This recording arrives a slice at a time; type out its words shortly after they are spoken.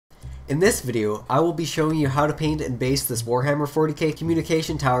In this video, I will be showing you how to paint and base this Warhammer 40k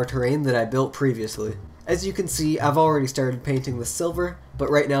communication tower terrain that I built previously. As you can see, I've already started painting the silver, but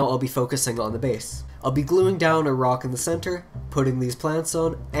right now I'll be focusing on the base. I'll be gluing down a rock in the center, putting these plants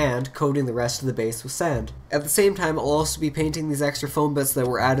on, and coating the rest of the base with sand. At the same time, I'll also be painting these extra foam bits that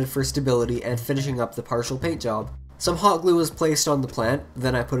were added for stability and finishing up the partial paint job. Some hot glue was placed on the plant,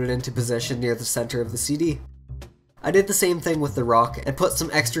 then I put it into position near the center of the CD. I did the same thing with the rock and put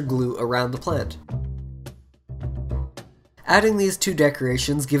some extra glue around the plant. Adding these two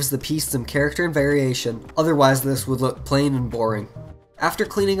decorations gives the piece some character and variation, otherwise this would look plain and boring. After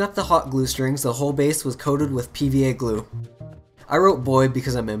cleaning up the hot glue strings, the whole base was coated with PVA glue. I wrote boy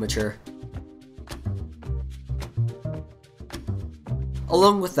because I'm immature.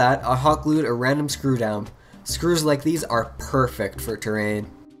 Along with that, I hot glued a random screw down. Screws like these are perfect for terrain.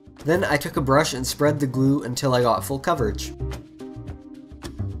 Then I took a brush and spread the glue until I got full coverage.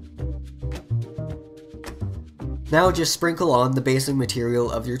 Now just sprinkle on the basing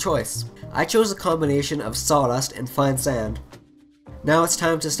material of your choice. I chose a combination of sawdust and fine sand. Now it's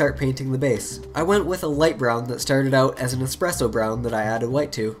time to start painting the base. I went with a light brown that started out as an espresso brown that I added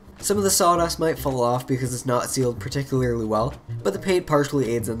white to. Some of the sawdust might fall off because it's not sealed particularly well, but the paint partially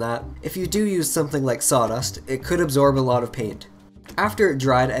aids in that. If you do use something like sawdust, it could absorb a lot of paint. After it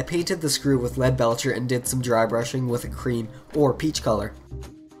dried, I painted the screw with lead belcher and did some dry brushing with a cream or peach color.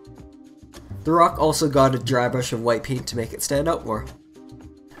 The rock also got a dry brush of white paint to make it stand out more.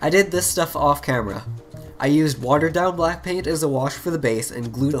 I did this stuff off camera. I used watered down black paint as a wash for the base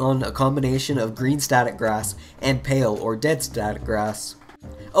and glued on a combination of green static grass and pale or dead static grass.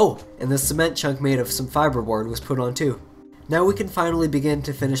 Oh, and the cement chunk made of some fiberboard was put on too. Now we can finally begin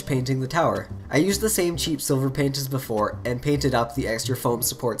to finish painting the tower. I used the same cheap silver paint as before and painted up the extra foam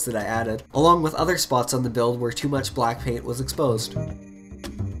supports that I added, along with other spots on the build where too much black paint was exposed.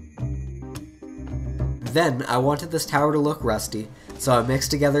 Then I wanted this tower to look rusty, so I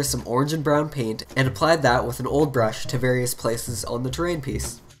mixed together some orange and brown paint and applied that with an old brush to various places on the terrain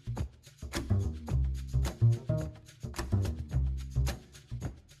piece.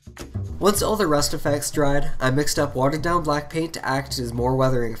 Once all the rust effects dried, I mixed up watered down black paint to act as more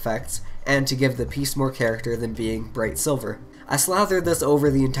weathering effects, and to give the piece more character than being bright silver. I slathered this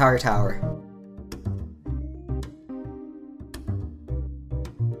over the entire tower.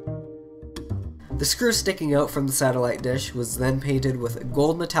 The screw sticking out from the satellite dish was then painted with a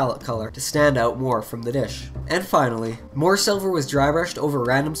gold metallic color to stand out more from the dish. And finally, more silver was dry brushed over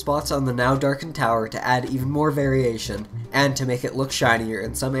random spots on the now darkened tower to add even more variation, and to make it look shinier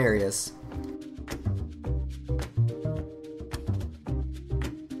in some areas.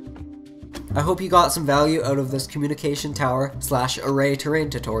 I hope you got some value out of this communication tower / array terrain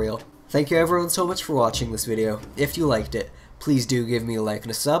tutorial. Thank you everyone so much for watching this video. If you liked it, please do give me a like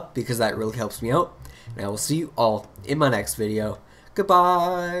and a sub because that really helps me out. And I will see you all in my next video.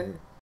 Goodbye!